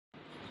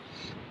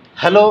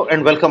Hello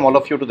and welcome all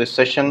of you to this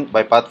session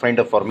by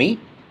Pathfinder for me.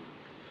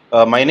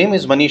 My name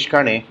is Manish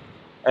Kane,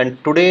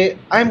 and today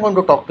I'm going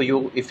to talk to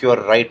you if you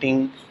are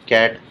writing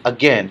CAT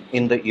again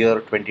in the year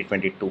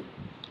 2022,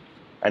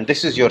 and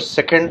this is your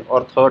second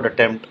or third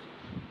attempt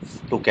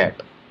to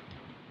CAT.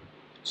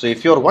 So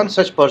if you're one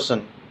such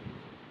person,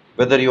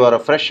 whether you are a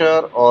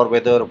fresher or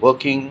whether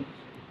working,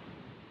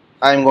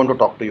 I'm going to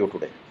talk to you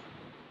today.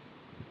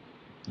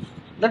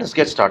 Let us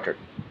get started.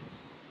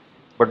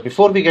 But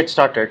before we get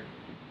started,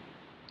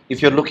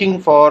 if you're looking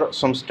for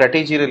some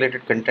strategy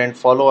related content,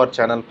 follow our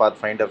channel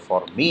Pathfinder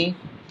for me.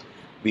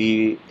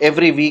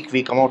 Every week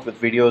we come out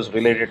with videos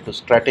related to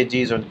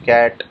strategies on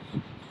CAT,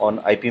 on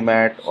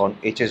IPMAT, on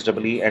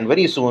HSEE, and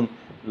very soon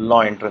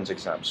law entrance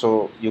exams.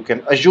 So you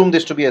can assume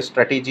this to be a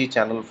strategy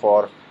channel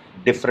for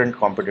different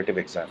competitive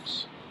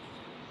exams.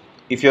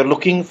 If you're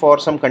looking for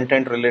some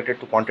content related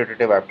to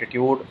quantitative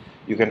aptitude,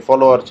 you can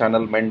follow our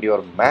channel Mend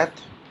Your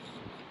Math.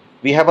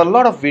 We have a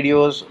lot of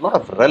videos, a lot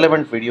of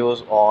relevant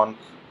videos on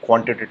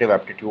quantitative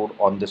aptitude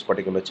on this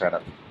particular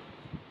channel.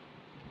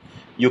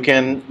 You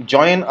can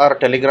join our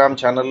Telegram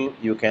channel,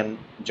 you can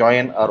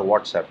join our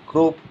WhatsApp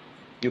group,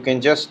 you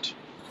can just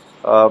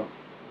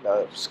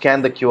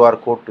scan the QR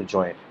code to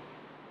join.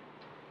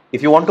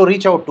 If you want to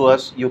reach out to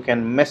us, you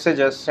can message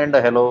us, send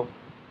a hello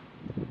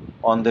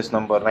on this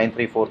number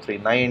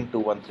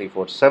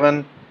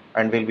 934392137,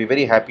 and we'll be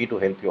very happy to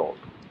help you out.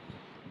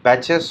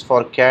 Batches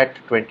for CAT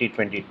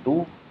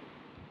 2022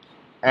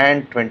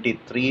 and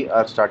 23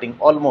 are starting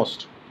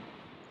almost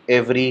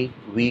every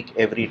week,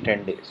 every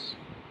 10 days.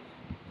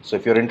 So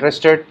if you're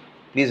interested,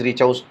 please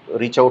reach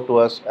out to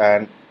us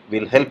and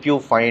we'll help you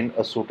find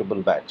a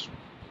suitable batch.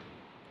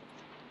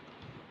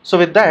 So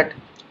with that,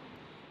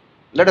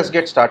 let us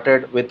get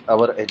started with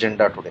our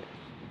agenda today.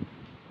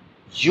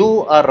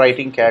 You are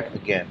writing CAT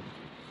again.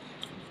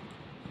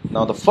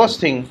 Now the first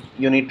thing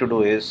you need to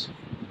do is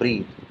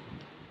breathe.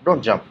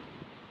 Don't jump.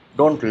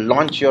 Don't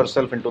launch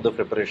yourself into the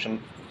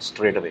preparation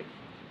straight away.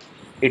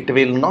 It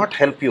will not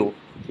help you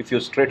if you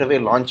straight away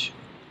launch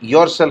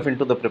yourself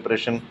into the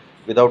preparation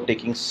without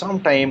taking some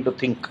time to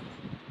think.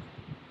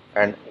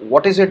 And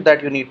what is it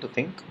that you need to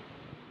think?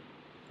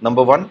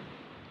 Number one,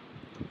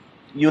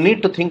 you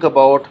need to think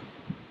about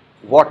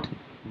what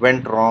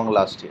went wrong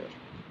last year.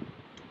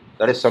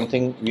 That is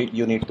something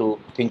you need to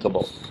think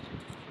about.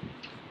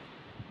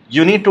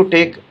 You need to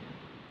take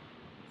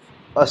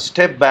a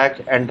step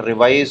back and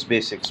revise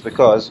basics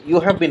because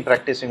you have been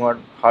practicing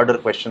on harder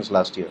questions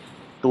last year,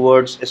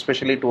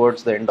 especially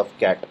towards the end of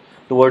CAT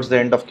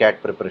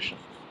preparation.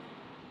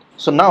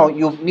 So now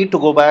you need to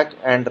go back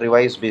and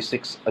revise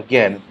basics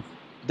again.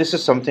 This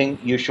is something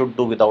you should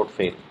do without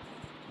fail.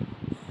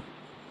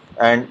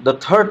 And the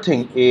third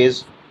thing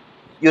is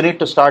you need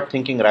to start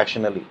thinking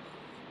rationally.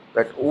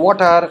 That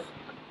what are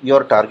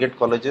your target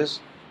colleges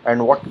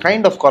and what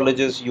kind of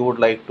colleges you would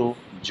like to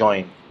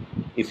join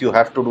if you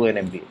have to do an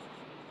MBA.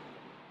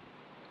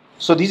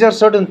 So these are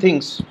certain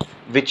things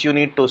which you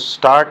need to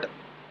start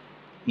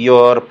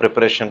your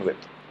preparation with.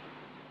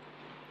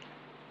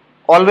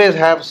 Always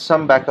have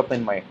some backup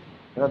in mind.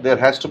 There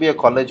has to be a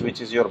college which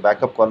is your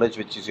backup college,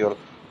 which is your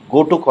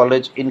go-to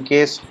college in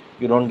case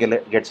you don't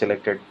get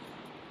selected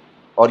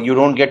or you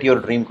don't get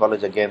your dream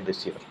college again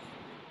this year.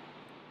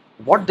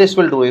 What this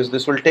will do is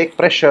this will take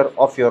pressure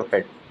off your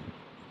head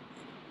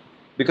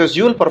because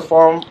you will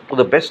perform to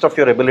the best of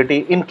your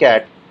ability in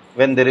CAT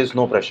when there is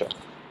no pressure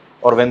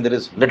or when there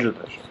is little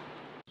pressure.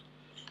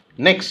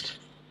 Next,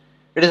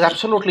 it is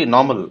absolutely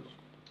normal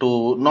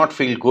to not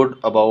feel good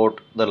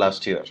about the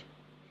last year.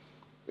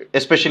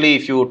 Especially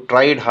if you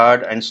tried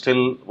hard and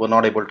still were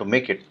not able to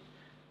make it.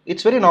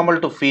 It's very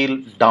normal to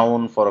feel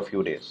down for a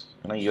few days.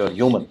 You're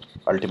human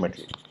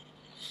ultimately.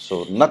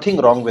 So nothing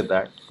wrong with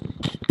that.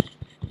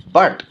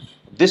 But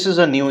this is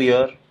a new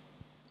year.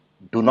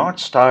 Do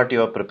not start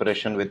your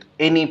preparation with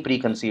any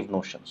preconceived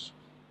notions.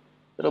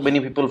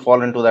 Many people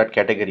fall into that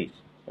category.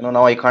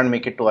 Now I can't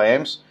make it to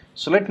IIMs,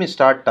 so let me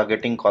start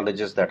targeting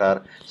colleges that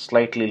are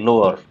slightly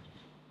lower.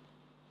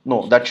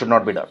 No, that should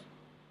not be done.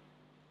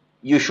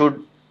 You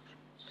should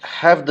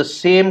have the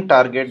same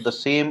target, the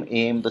same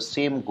aim, the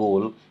same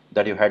goal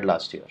that you had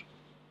last year.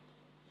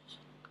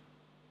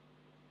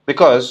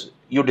 Because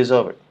you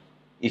deserve it.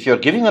 If you're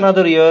giving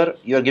another year,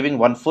 you're giving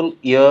one full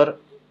year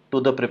to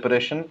the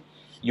preparation,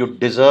 you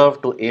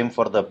deserve to aim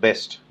for the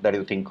best that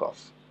you think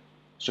of.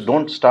 So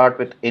don't start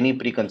with any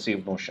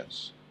preconceived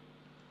notions.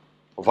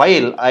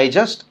 While I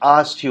just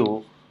asked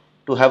you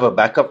to have a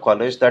backup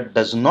college, that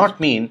does not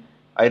mean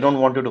I don't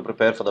want you to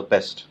prepare for the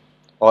best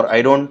or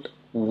I don't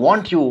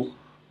want you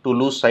to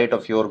lose sight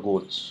of your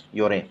goals,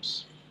 your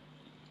aims.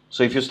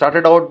 So if you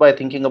started out by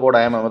thinking about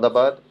IIM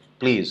Ahmedabad,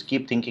 please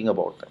keep thinking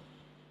about them.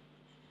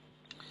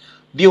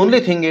 The only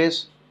thing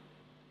is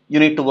you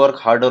need to work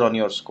harder on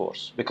your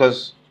scores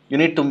because you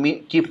need to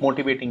keep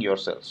motivating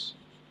yourselves.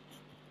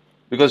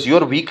 Because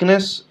your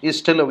weakness is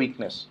still a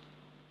weakness.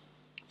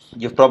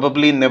 You've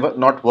probably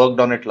not worked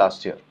on it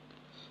last year.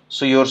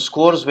 So your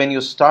scores when you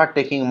start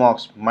taking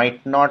mocks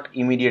might not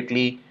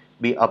immediately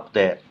be up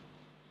there.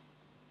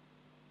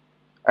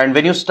 And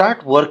when you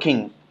start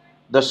working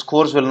The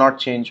scores will not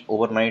change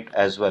overnight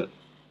as well.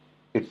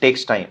 It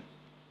takes time.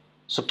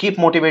 So keep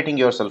motivating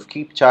yourself,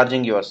 keep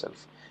charging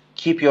yourself,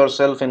 keep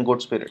yourself in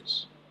good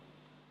spirits,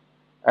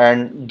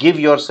 and give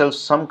yourself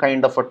some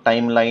kind of a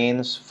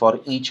timelines for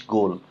each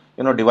goal.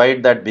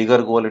 Divide that bigger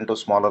goal into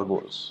smaller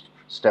goals.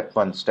 Step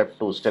 1, step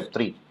 2, step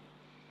 3.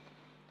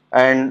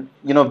 And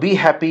be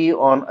happy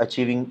on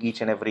achieving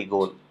each and every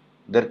goal.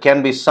 There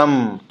can be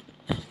some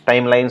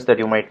timelines that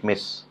you might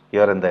miss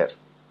here and there.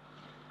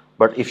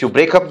 But if you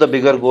break up the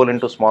bigger goal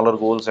into smaller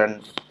goals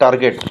and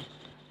target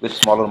with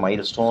smaller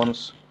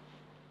milestones,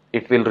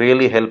 it will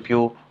really help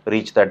you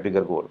reach that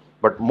bigger goal.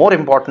 But more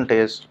important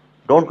is,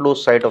 don't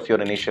lose sight of your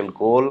initial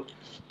goal.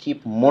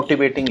 Keep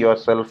motivating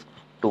yourself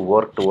to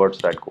work towards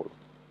that goal.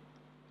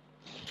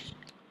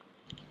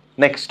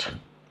 Next,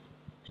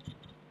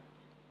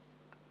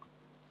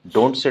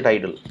 don't sit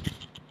idle.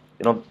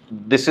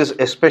 This is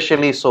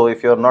especially so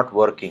if you're not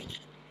working.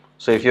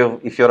 So if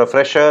you're a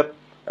fresher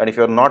and if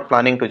you're not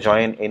planning to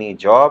join any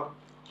job,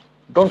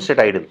 don't sit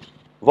idle.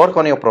 Work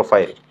on your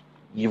profile.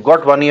 You've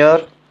got 1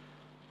 year.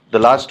 The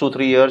last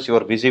 2-3 years you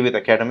are busy with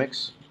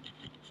academics,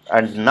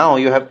 and now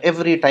you have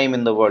every time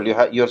in the world.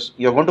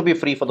 You're going to be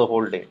free for the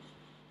whole day.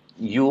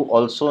 You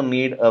also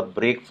need a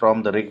break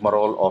from the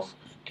rigmarole of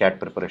CAT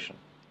preparation.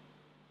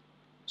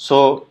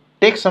 So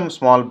take some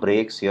small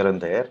breaks here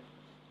and there.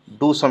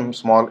 Do some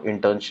small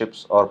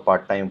internships or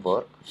part-time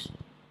work.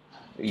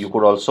 You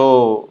could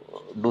also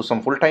do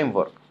some full-time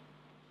work,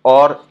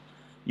 or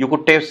you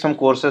could take some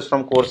courses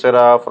from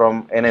Coursera,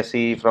 from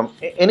NSE, from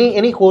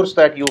any course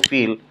that you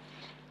feel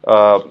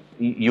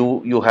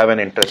you have an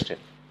interest in.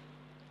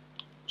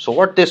 So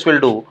what this will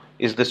do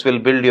is this will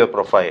build your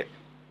profile.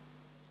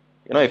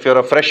 If you're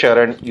a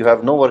fresher and you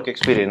have no work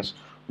experience,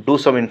 do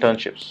some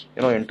internships.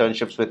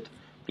 Internships with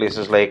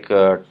places like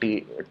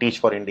Teach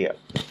for India,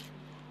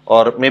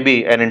 or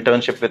maybe an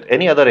internship with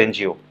any other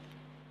NGO.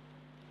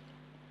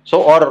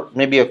 So, or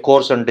maybe a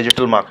course on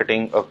digital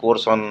marketing, a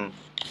course on,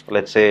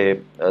 let's say,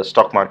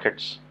 stock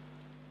markets.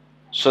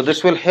 So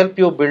this will help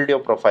you build your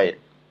profile.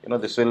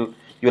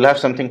 You'll have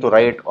something to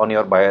write on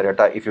your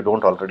biodata if you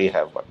don't already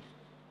have one.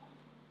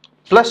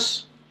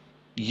 Plus,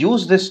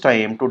 use this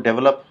time to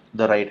develop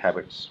the right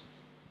habits.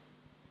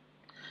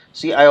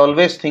 See, I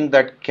always think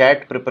that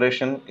CAT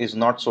preparation is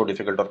not so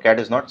difficult, or CAT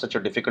is not such a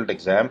difficult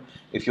exam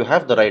if you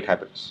have the right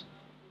habits.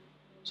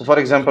 So for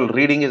example,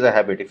 reading is a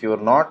habit. If you are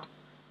not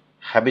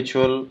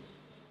habitual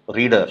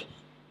reader,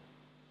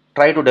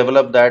 try to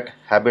develop that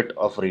habit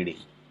of reading.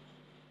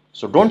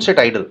 So don't sit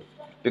idle,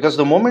 because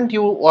the moment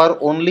you are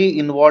only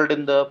involved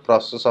in the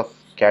process of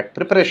CAT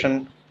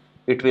preparation,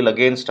 it will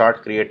again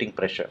start creating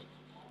pressure.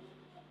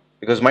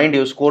 Because mind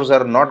you, scores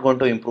are not going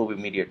to improve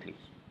immediately.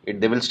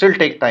 They will still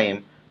take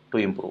time to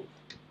improve.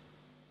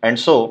 And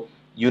so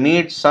you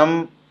need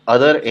some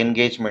other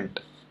engagement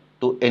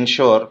to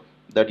ensure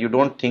that you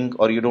don't think,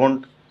 or you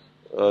don't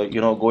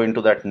go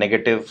into that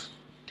negative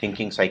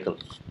thinking cycle.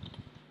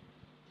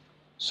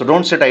 So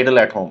don't sit idle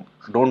at home.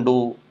 Don't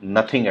do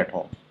nothing at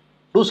home.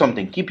 Do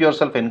something. Keep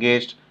yourself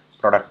engaged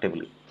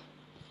productively.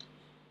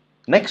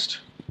 Next,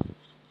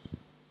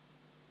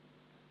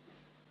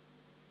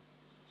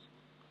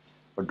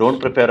 but don't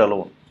prepare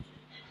alone.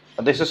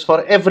 And this is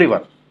for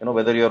everyone,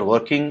 whether you're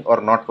working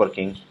or not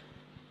working.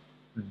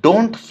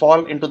 Don't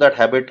fall into that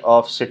habit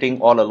of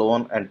sitting all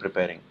alone and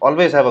preparing.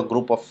 Always have a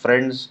group of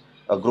friends,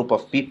 a group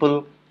of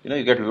people.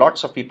 You get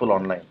lots of people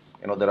online.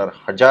 There are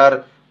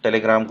Hajar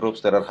Telegram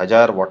groups, there are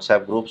Hajar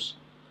WhatsApp groups.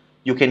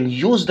 You can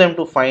use them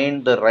to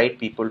find the right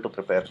people to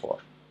prepare for.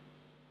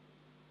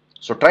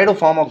 So try to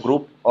form a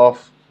group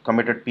of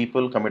committed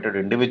people, committed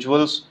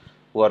individuals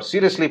who are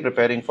seriously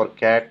preparing for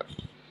CAT.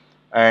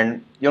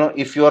 And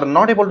if you are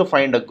not able to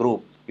find a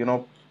group,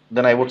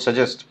 then I would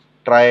suggest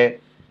try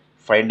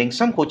finding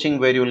some coaching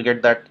where you will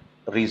get that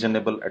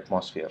reasonable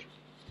atmosphere.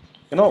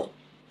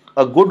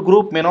 A good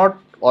group may not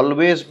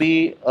always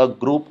be a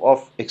group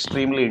of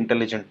extremely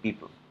intelligent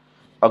people.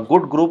 A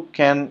good group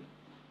can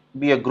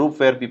be a group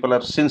where people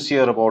are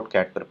sincere about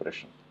CAT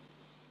preparation.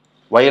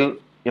 While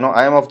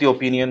I am of the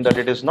opinion that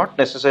it is not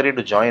necessary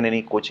to join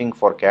any coaching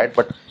for CAT,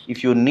 but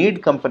if you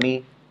need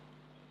company,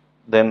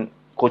 then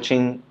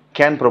coaching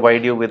can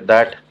provide you with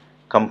that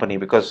company,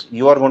 because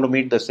you are going to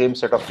meet the same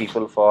set of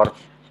people for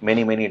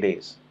many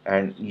days,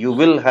 and you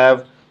will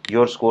have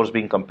your scores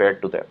being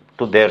compared to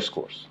their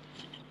scores.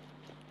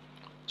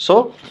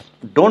 So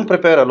don't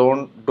prepare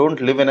alone, don't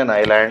live in an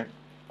island.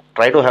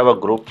 Try to have a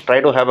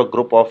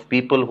group of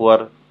people who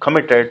are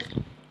committed,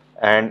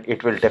 and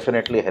it will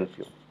definitely help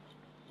you.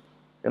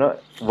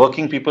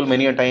 Working people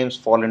many a times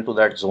fall into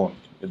that zone.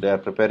 They are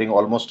preparing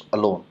almost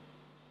alone.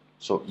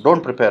 So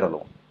don't prepare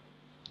alone.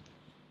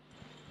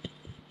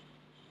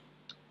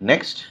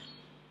 Next,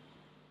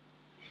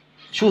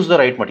 choose the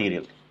right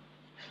material.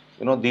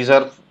 There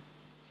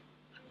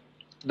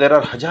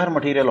are Hajar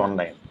material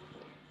online,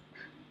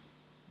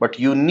 but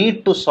you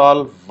need to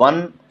solve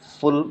one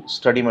full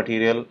study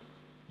material,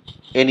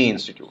 any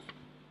institute.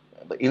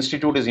 The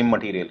institute is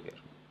immaterial here.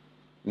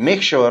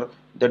 Make sure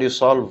that you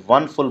solve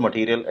one full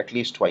material at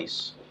least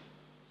twice.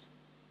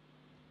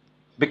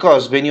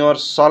 Because when you are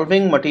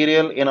solving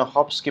material in a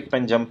hop, skip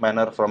and jump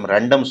manner from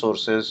random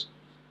sources,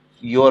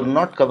 you are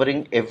not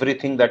covering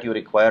everything that you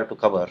require to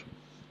cover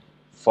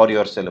for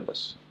your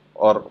syllabus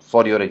or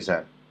for your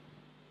exam.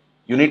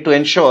 You need to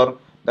ensure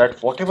that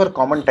whatever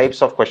common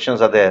types of questions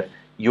are there,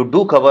 you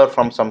do cover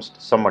from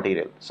some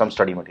material, some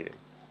study material.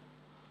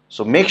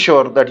 So make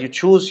sure that you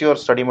choose your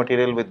study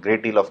material with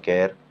great deal of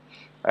care.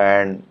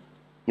 And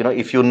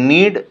if you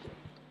need,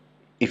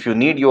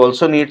 you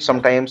also need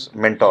sometimes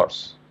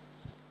mentors.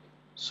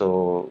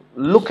 So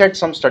look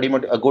at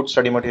a good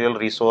study material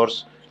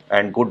resource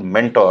and good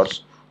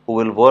mentors who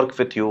will work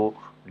with you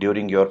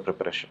during your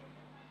preparation.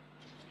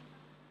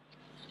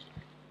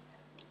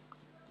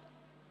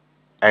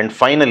 And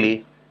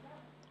finally,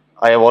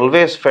 I have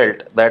always felt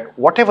that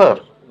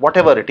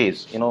whatever it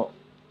is,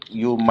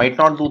 you might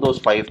not do those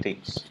five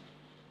things.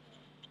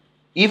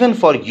 Even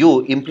for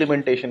you,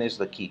 implementation is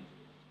the key.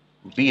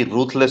 Be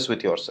ruthless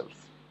with yourself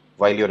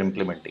while you're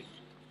implementing.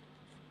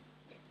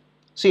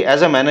 See,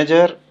 as a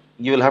manager,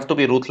 you will have to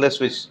be ruthless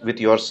with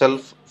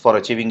yourself for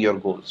achieving your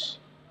goals.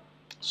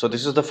 So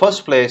this is the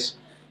first place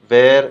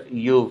where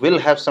you will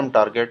have some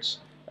targets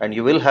and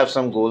you will have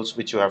some goals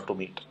which you have to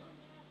meet.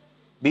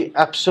 Be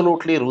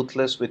absolutely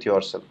ruthless with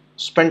yourself.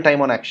 Spend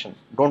time on action.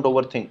 Don't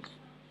overthink.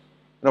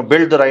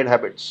 Build the right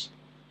habits.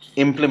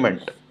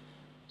 Implement.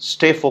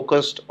 Stay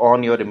focused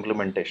on your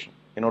implementation.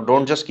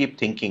 Don't just keep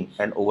thinking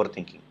and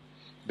overthinking,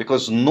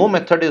 because no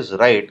method is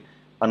right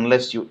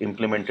unless you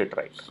implement it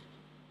right.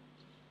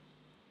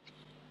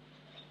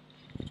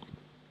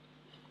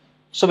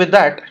 So with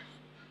that,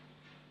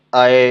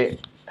 I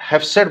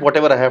have said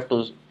whatever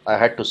I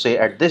had to say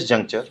at this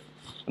juncture.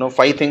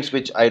 Five things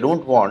which I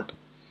don't want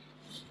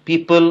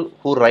people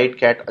who write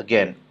CAT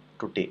again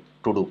to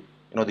do.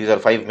 These are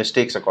five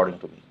mistakes according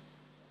to me.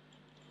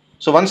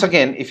 So once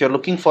again, if you're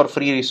looking for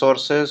free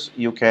resources,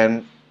 you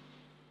can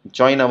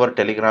join our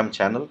Telegram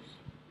channel.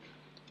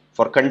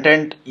 For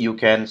content, you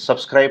can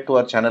subscribe to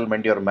our channel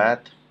Mend Your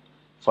Math.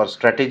 For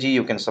strategy,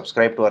 you can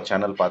subscribe to our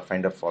channel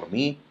Pathfinder for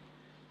Me.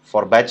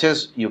 For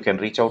batches, you can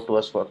reach out to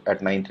us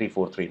at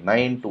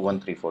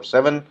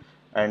 93439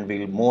 and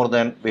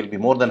we'll be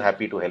more than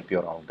happy to help you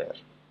around there.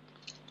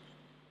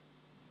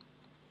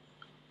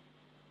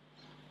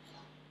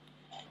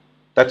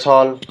 That's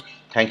all.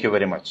 Thank you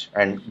very much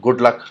and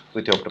good luck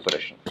with your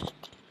preparation.